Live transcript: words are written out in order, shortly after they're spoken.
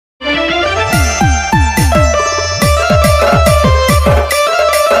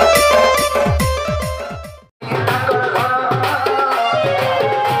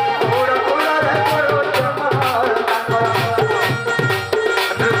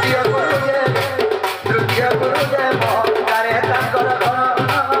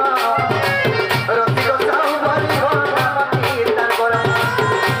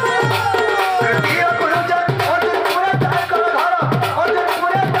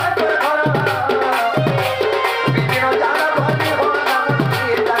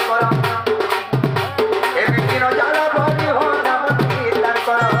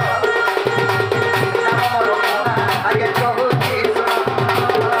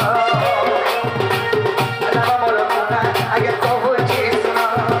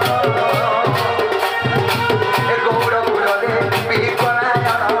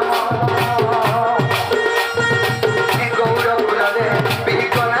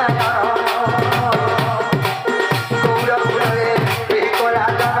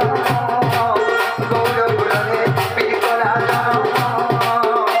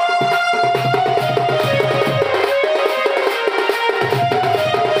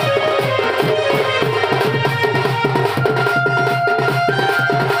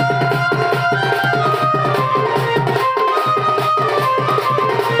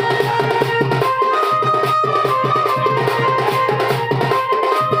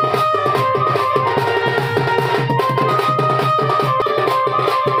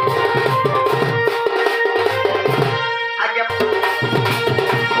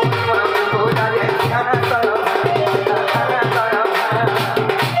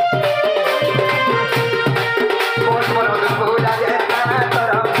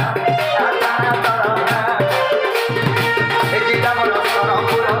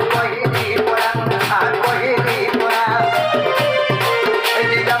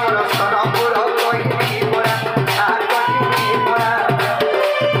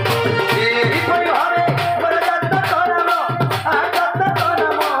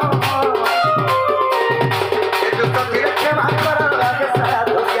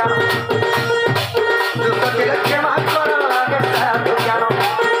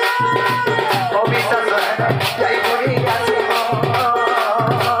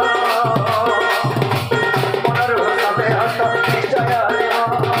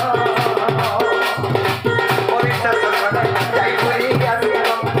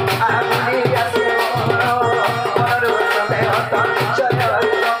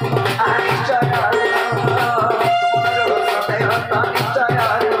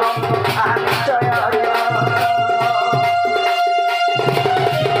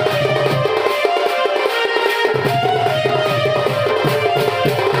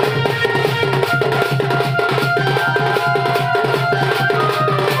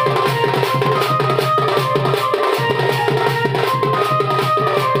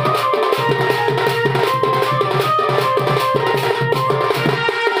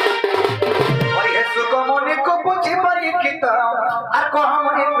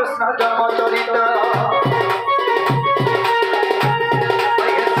कहमणि कृष्ण जन्म चरित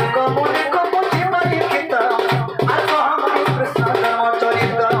मुनि को बुझी परीक्षित कहमणि कृष्ण जन्म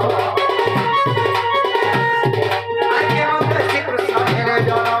चरित आगे मते श्री कृष्ण हेरे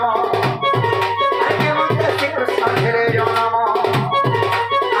जन्म आगे मते श्री कृष्ण हेरे जन्म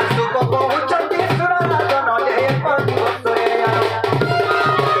आसु को बहुचंदी सुर राजन जे पति बसरे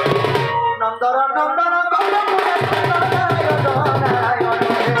नंदर नंदन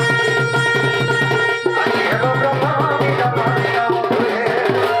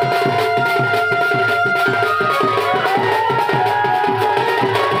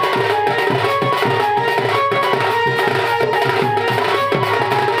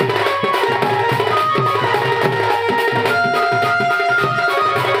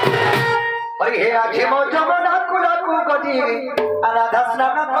राधा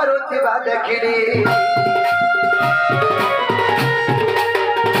स्नान करुवा देखिली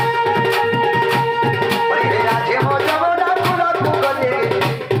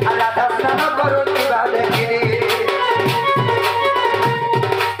राधा स्नान करुवा देखिली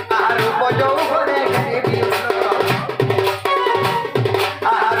आरूप यौवने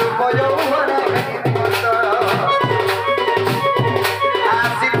आरूप यौवने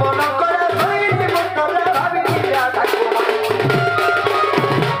आसिपन करे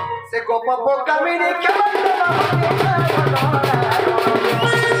गोप कामिनी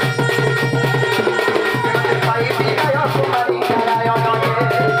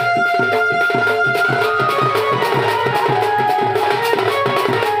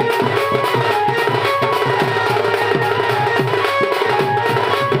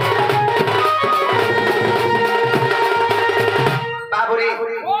बाबुरी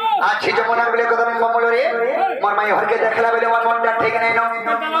आज जमुना बोले कदम ममल रे मोर माई हर के देखला बेले मोर मनटा ठीक नै न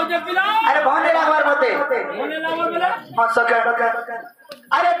अरे भने लागबार मते भने लागबार बेले हां सके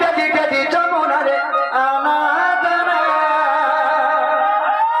अरे तेजी तेजी जमुना रे अनादना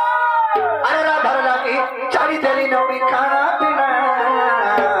अरे राधा लागी चारी तेरी नौरी खाना पीना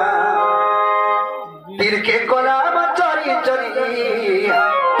तीर के गोलाम चोरी चोरी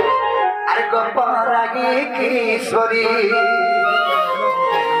अरे गोपारागी किशोरी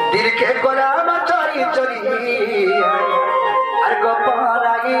तीर के गोलाम चोरी चोरी अरे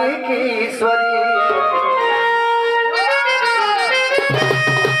गोपारागी किशोरी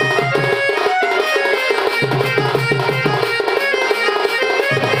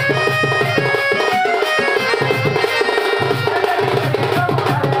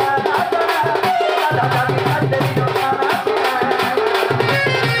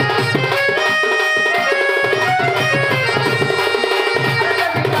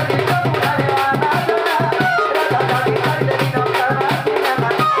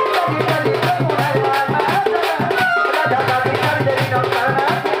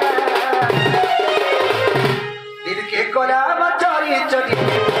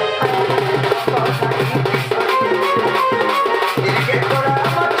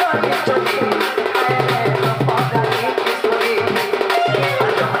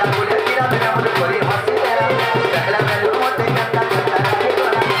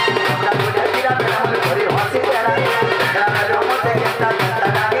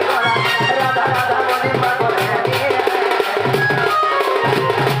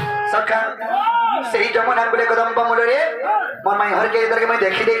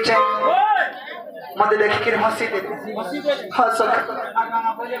देखी दे मत देखी हसी दे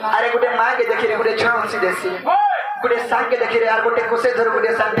अरे गोटे माँ के देखी गोटे छुआ हसी देसी गोटे सांग के देखी यार गोटे कोसे धर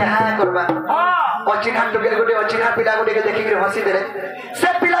गोटे सांग हाँ करबा अचिन्हा टुकेल गोटे अचिन्हा पिला गोटे के देखी हसी दे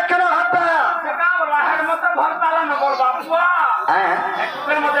से पिला केन हता मते भल पाला न बोल बाबू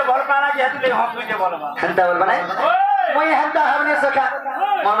हैं मते भल पाला जे हतले हस के बोलबा हंता बोलबा नै मोय हंता हमने सखा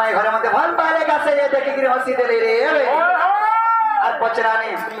मनाई घरे मते भल पाले का से देखी हसी दे रे আর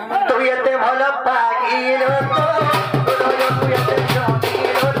পচরানি তুই এতে ভালো পাগিল তো তুই এতে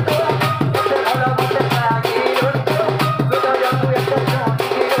জনিল তো তুই ভালো মতে পাগিল তো তুই এতে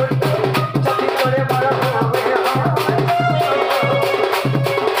জনিল তো চাতি করে বড় হবে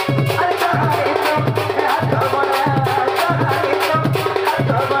আরে চাহাই তো হাত বড়া চাহাই তো হাত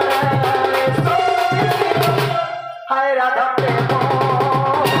বড়া হায় রাধা প্রেম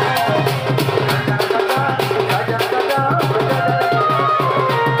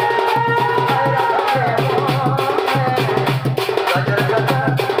Jai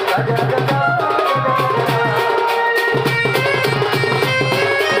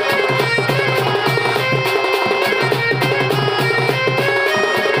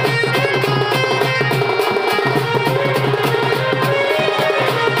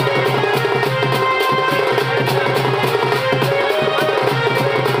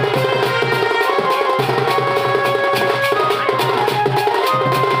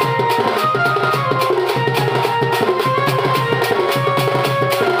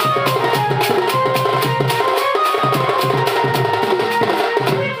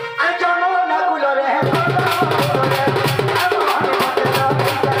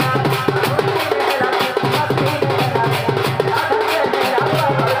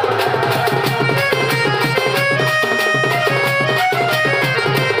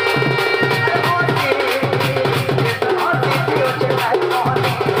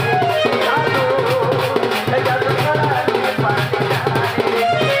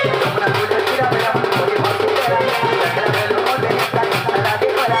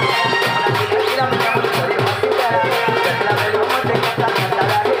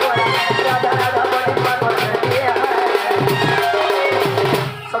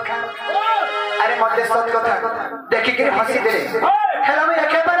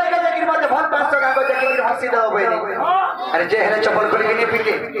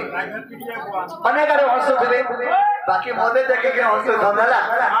अनेक आरे हसुथिबे बाकी मोदे देखिके हसुथन होला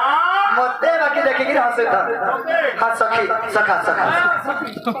मते बाकी देखिके हसुथन हां सखी सखा सखा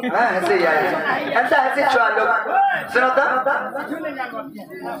हां ऐसे यार ऐसा ऐसे छुआ लोग सुनो तो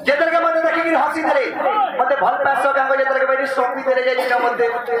जेतर के मते देखिके हसी देले मते भल पासो गांगो जेतर के बैठी सोपी देले जाई न मते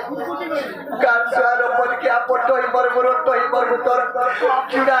गान सुआरो पन के आपटो इमर मुरोटो इमर मुतर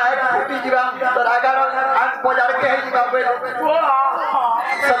चुड़ा है फुटी जीवा तर आगार आठ बजार के है जीवा पे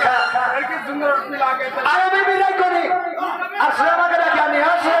सखा की सुंदर लागे अरे मैं भी नहीं कोनी असलमा के क्या नहीं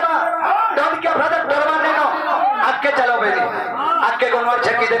असलमा डॉन के ब्रदर डरवा नेनो आके चलो बेली आके गोनवर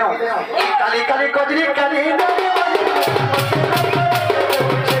छकी देनो काली काली कोजरी काली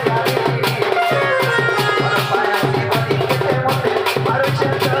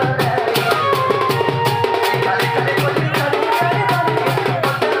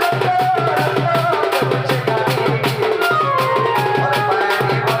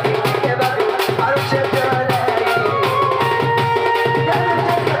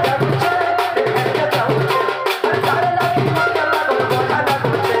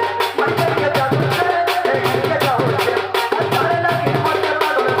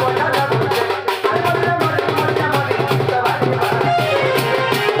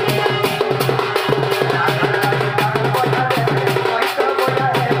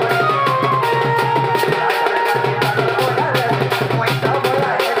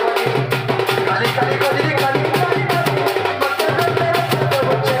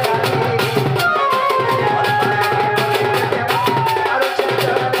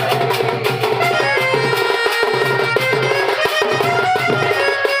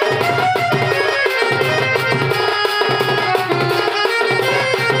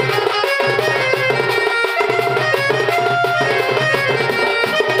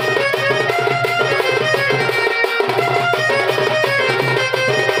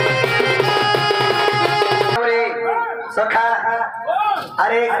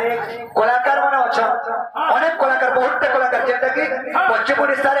कलाकार माने अच्छा अनेक कलाकार बहुत कलाकार जेता कि पश्चिम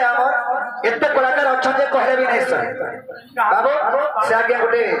ओडिसा रे हमर एते कलाकार अच्छा जे कहले भी नहीं सर बाबू से आगे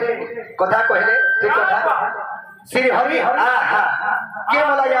गोटे कथा कहले ठीक कथा श्री हरि आहा के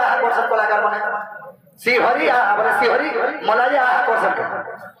मलाया आहा वर्ष कलाकार माने श्री हरि आहा बोले श्री हरि मलाया आहा वर्ष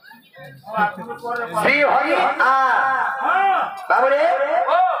श्री हरि आ बाबू रे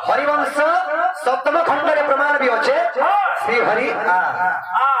हरिवंश सप्तम खंड रे प्रमाण भी अछि श्री हरि आ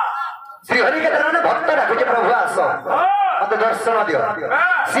श्री हरि के तरह भक्त डाकुचे प्रभु आस मत दर्शन दियो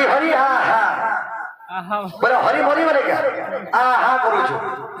श्री हरि आ बोले हरि मरी बोले क्या आ हा करूछु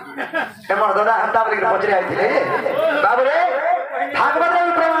हेमर दादा हंता बोले पचरे आइथिले बाबू रे भागवत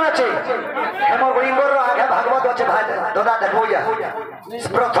रे प्रमाण अछि हेमर गोइंगर आगे भागवत अछि दादा देखो या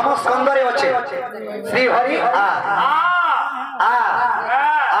प्रथम स्कंद रे अछि श्री हरि आ आ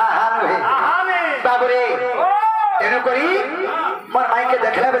हा बाबू रे तेनु करी मोर माई के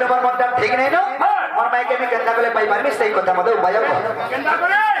देखले बेले मोर मनटा ठीक नै न मोर माई के मी केंदा गले पाई पारमी सही कथा मते उपाय केंदा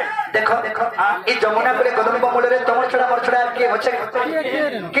करे देखो देखो ई जमुना कोले कदम मूल रे तमर छड़ा मोर छड़ा के होचे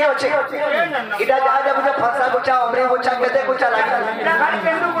इटा जा जा बुझे फसा गुचा अमरी गुचा केते गुचा लागी इटा खाली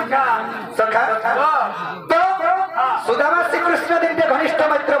केंदु गुचा सखा तो सुदामा श्री कृष्ण दिन के घनिष्ठ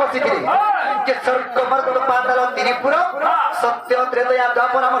मित्र बसिथिली जे स्वर्ग मर्द पाताल त्रिपुर सत्य त्रेतया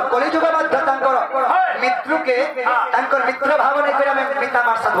द्वापर हमर कलिजुग मध्य तांकर मित्र के तांकर मित्र भाव नै करे हम पिता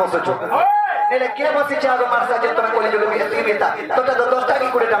मार साथ बसछु नेले के बसि जागो मार साथ जे तमे कलिजुग में एती पिता तो 10टा की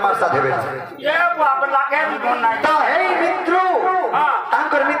 20टा मार साथ हेबे ये बाप लागे कोन नै तो हे मित्र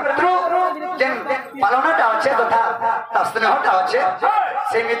तांकर मित्र जेन पालनाटा अछि तथा तस्नेहटा अछि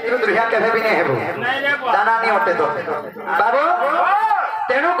से मित्र दुरिया केबे भी नै हेबो दाना नै हटे तो बाबू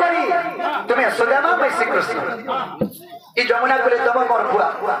तेनु करी तुम्हें सुदामा में श्री कृष्ण ई जमुना कोले तम मोर बुआ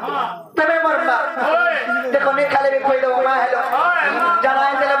तमे मोर मा देखो ने खाले भी कोई दो मा हेलो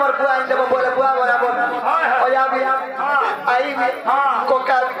जनाई देले मोर बुआ इन देबो बोले बुआ बराबर ओया भी आई भी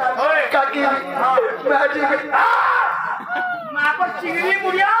कोका काकी बाजी भी मा को चिंगरी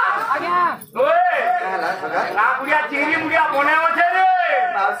मुड़िया ओए ना बुढ़िया चिंगरी मुड़िया बने होछे रे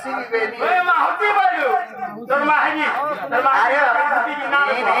मासी भी बेनी ओए मा होती बालू तोर मा है अरे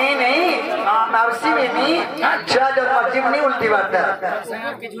नहीं नहीं मासी बेनी अच्छा जो मर्जी नहीं उल्टी बात है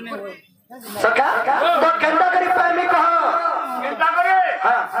सका तो केंदा करी पाए में कहो केंदा करे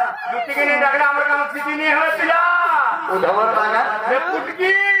हां जुटी के नहीं डगड़ा हमर काम सीधी नहीं हो पिला उधवर मांगा ये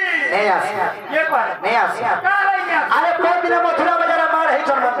पुटकी नहीं आसी ये पर नहीं आसी अरे कोई दिन मथुरा बाजार मार है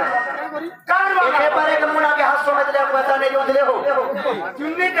जन्म एक बार एक मुना के हाथ में दिले पता नहीं जो दिले हो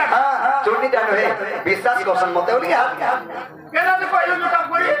चुन्नी का हां चुन्नी जानो है विश्वास को सम्मत हो नहीं हाथ केना से पहिलो जो काम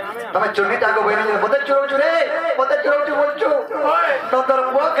करी তুমি চুনিটা গো বইনি মতে চুরুচু রে মতে চুরুচু বলছো তোর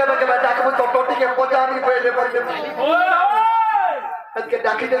বুয়া কেবে কেবে ডাকবো তো টোটিকে পচানি পড়ে পড়ে আজকে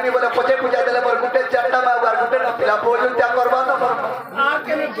ডাকি দেনি বলে পচে পূজা দিলে পর গুটে চারটা মা আর গুটে না পিলা ভোজন ত্যাগ করবা না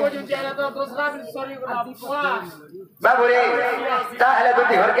আকে নে ভোজন ত্যাগ তো দোসরা দিন সরি করা বাবুরে তাহলে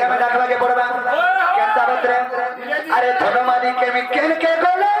দুটি ঘর কে আমি ডাকলাকে পড়বা কেনটা বত্রে আরে ধনমালি কে আমি কেন কে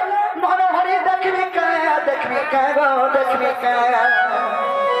গলে মনোহরি দেখবি কা গো দেখবি কা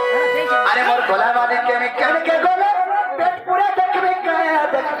আরে মোর গলা মালি কে আমি কেন কে গলে পেট পুরা দেখবি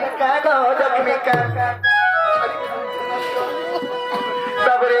কা গো দেখবি কা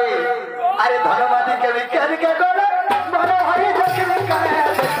বাবুরে আরে ধনমালি কে আমি কেন কে গলে মনোহরি দেখবি কা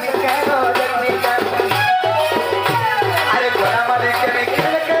গো দেখবি কা আরে গলা মালি কে আমি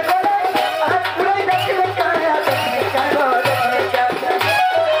কেন কে গলে আর পুরা দেখবি কা গো দেখবি কা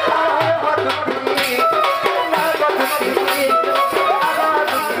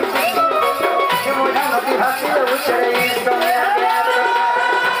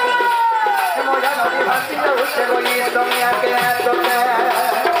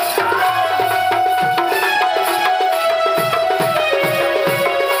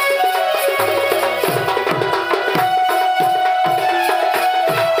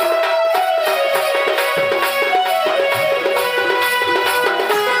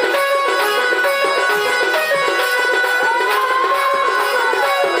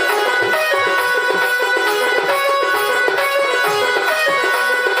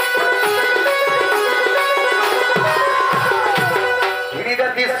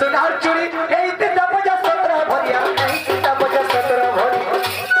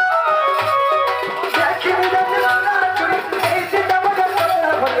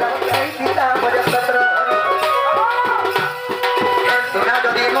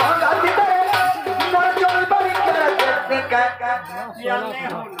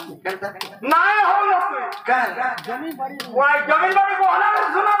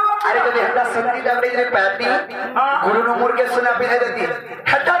अरे जब हटा सुनती जब मेरी पैती गुरु ने मुर्गे सुना भी देती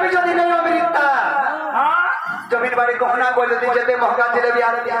हटा भी जो नहीं हो मेरी ता जमीन बाड़ी को होना बोल देती जब महंगा चले भी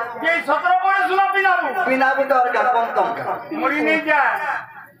आ रही ये 17 बड़े सुना बिना भी तो और का कम का मुड़ी नहीं जाए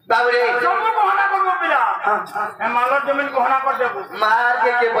बाबरे सबको होना करबो बिना हम मालर जमीन को होना कर देबो मार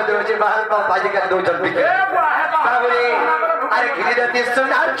के बदलो जे बाहर का बाजी का दो जब भी बाबरे अरे घिरी देती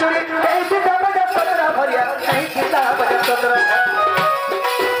सुनार चुरी ऐसे दबा जब सतरा भरिया ऐसे दबा जब सतरा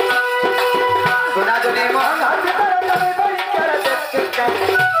सुना जो नहीं महंगा से पर तमे बड़ी कर देते का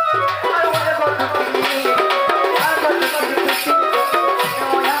अरे वो गोटुकी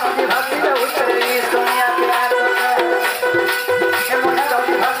मोया नदी भासी में उतरे सोनिया के आतो के मोया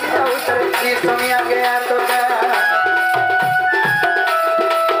नदी भासी में उतरे सोनिया के आतो का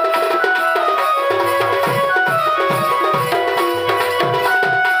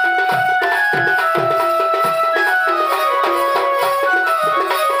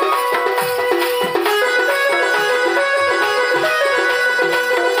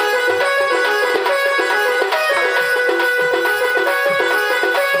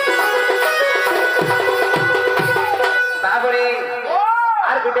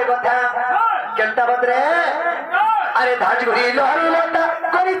अरे धाज घुरी लोहरी लोटा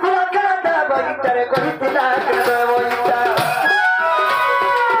कोरी कुला करता बगीचा रे कोरी तिला करता बगीचा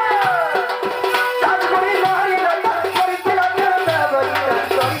धाज घुरी लोहरी लोटा कोरी तिला करता बगीचा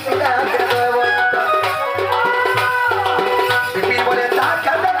कोरी तिला करता बगीचा बिपिन बोले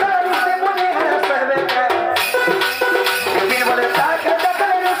ताका ताका से मुझे हरा सहबे का बिपिन बोले ताका ताका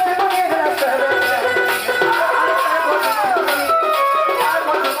से मुझे हरा सहबे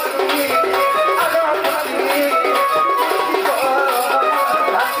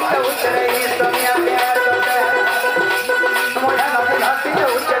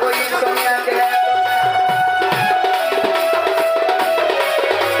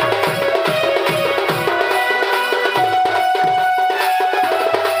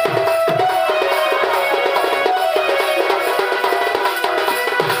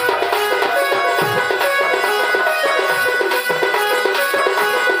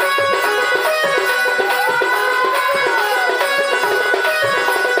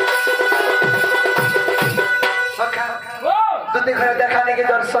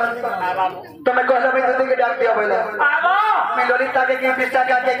तुम्हें कहला भाई दूध के डाक दिया बोला मिलोली ताके की पिस्ता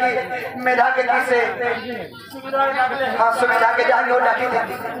के की मेधा के की से हां सुविधा के जाने और डाकी थी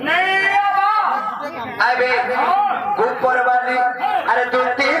नहीं आए बे ऊपर वाली अरे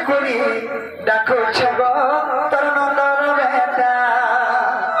दूती कुड़ी डाको छगो तरन तर बेटा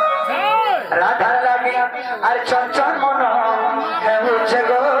राधा लागी अरे चंचन मन है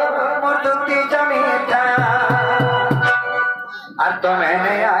छगो मोर दूती जमीता আর তুমি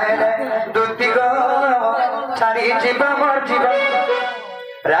নেই আইলে দুতি গো ছাড়ি জীব মোর জীবন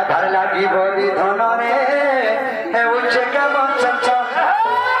রাধার লাগি বলি ধনরে হেউছে কেমন চঞ্চল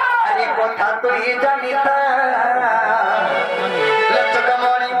আরে কথা তুই জানিতা